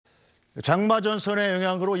장마전선의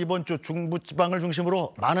영향으로 이번 주 중부지방을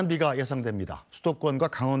중심으로 많은 비가 예상됩니다. 수도권과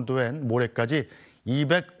강원도엔 모레까지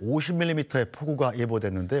 250mm의 폭우가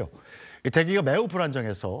예보됐는데요. 대기가 매우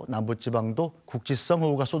불안정해서 남부지방도 국지성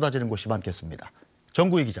호우가 쏟아지는 곳이 많겠습니다.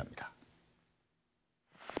 정구희 기자입니다.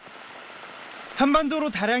 한반도로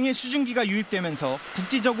다량의 수증기가 유입되면서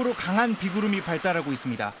국지적으로 강한 비구름이 발달하고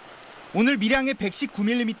있습니다. 오늘 밀양에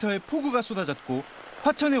 119mm의 폭우가 쏟아졌고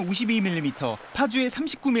화천에 52mm, 파주에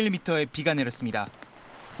 39mm의 비가 내렸습니다.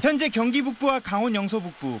 현재 경기 북부와 강원 영서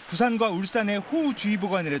북부, 부산과 울산에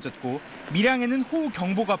호우주의보가 내려졌고 밀양에는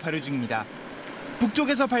호우경보가 발효 중입니다.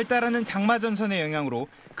 북쪽에서 발달하는 장마전선의 영향으로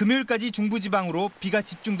금요일까지 중부지방으로 비가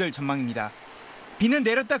집중될 전망입니다. 비는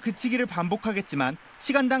내렸다 그치기를 반복하겠지만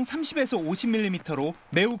시간당 30에서 50mm로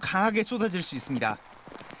매우 강하게 쏟아질 수 있습니다.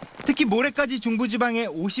 특히 모레까지 중부지방에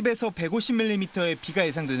 50에서 150mm의 비가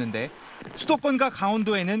예상되는데 수도권과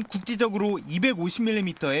강원도에는 국지적으로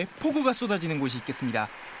 250mm의 폭우가 쏟아지는 곳이 있겠습니다.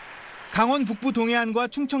 강원 북부 동해안과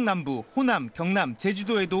충청 남부, 호남, 경남,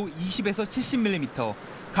 제주도에도 20에서 70mm,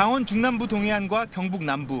 강원 중남부 동해안과 경북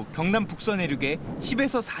남부, 경남 북서 내륙에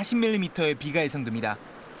 10에서 40mm의 비가 예상됩니다.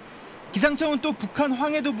 기상청은 또 북한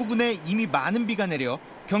황해도 부근에 이미 많은 비가 내려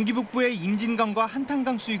경기 북부의 임진강과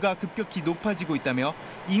한탄강 수위가 급격히 높아지고 있다며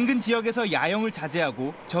인근 지역에서 야영을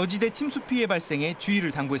자제하고 저지대 침수 피해 발생에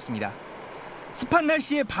주의를 당부했습니다. 습한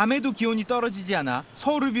날씨에 밤에도 기온이 떨어지지 않아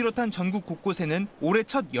서울을 비롯한 전국 곳곳에는 올해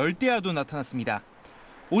첫 열대야도 나타났습니다.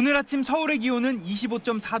 오늘 아침 서울의 기온은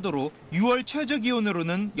 25.4도로 6월 최저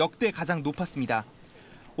기온으로는 역대 가장 높았습니다.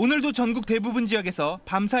 오늘도 전국 대부분 지역에서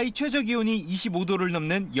밤사이 최저 기온이 25도를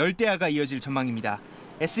넘는 열대야가 이어질 전망입니다.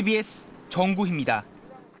 SBS 정구희입니다.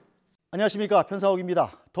 안녕하십니까,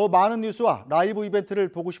 편사옥입니다. 더 많은 뉴스와 라이브 이벤트를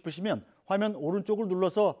보고 싶으시면 화면 오른쪽을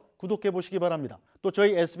눌러서 구독해 보시기 바랍니다. 또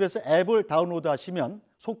저희 SBS 앱을 다운로드하시면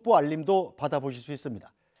속보 알림도 받아보실 수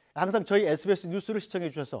있습니다. 항상 저희 SBS 뉴스를 시청해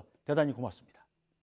주셔서 대단히 고맙습니다.